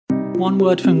one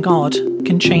word from God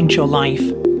can change your life.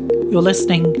 You're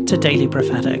listening to Daily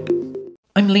Prophetic.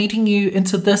 I'm leading you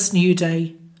into this new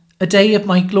day, a day of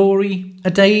my glory, a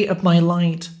day of my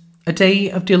light, a day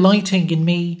of delighting in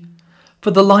me. For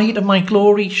the light of my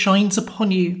glory shines upon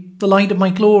you, the light of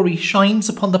my glory shines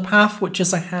upon the path which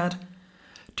is ahead.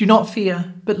 Do not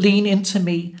fear, but lean into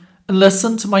me and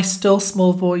listen to my still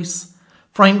small voice,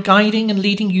 for I am guiding and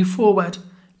leading you forward,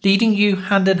 leading you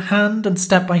hand in hand and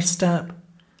step by step.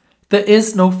 There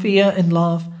is no fear in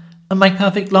love, and my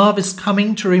perfect love is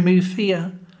coming to remove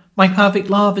fear. My perfect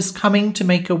love is coming to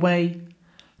make a way.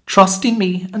 Trust in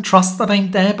me and trust that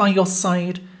I'm there by your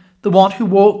side, the one who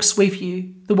walks with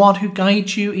you, the one who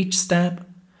guides you each step.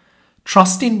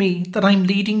 Trust in me that I'm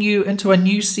leading you into a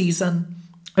new season,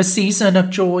 a season of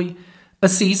joy, a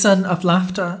season of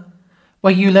laughter,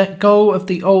 where you let go of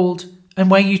the old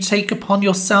and where you take upon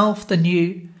yourself the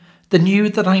new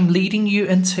that I'm leading you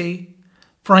into.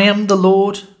 For I am the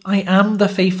Lord, I am the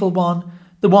faithful one,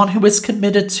 the one who is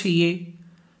committed to you.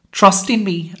 Trust in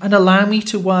me and allow me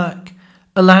to work.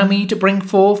 Allow me to bring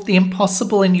forth the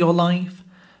impossible in your life.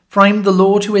 For I am the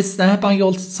Lord who is there by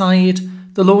your side,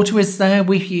 the Lord who is there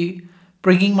with you,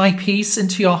 bringing my peace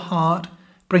into your heart,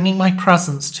 bringing my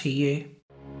presence to you.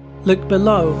 Look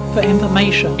below for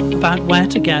information about where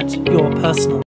to get your personal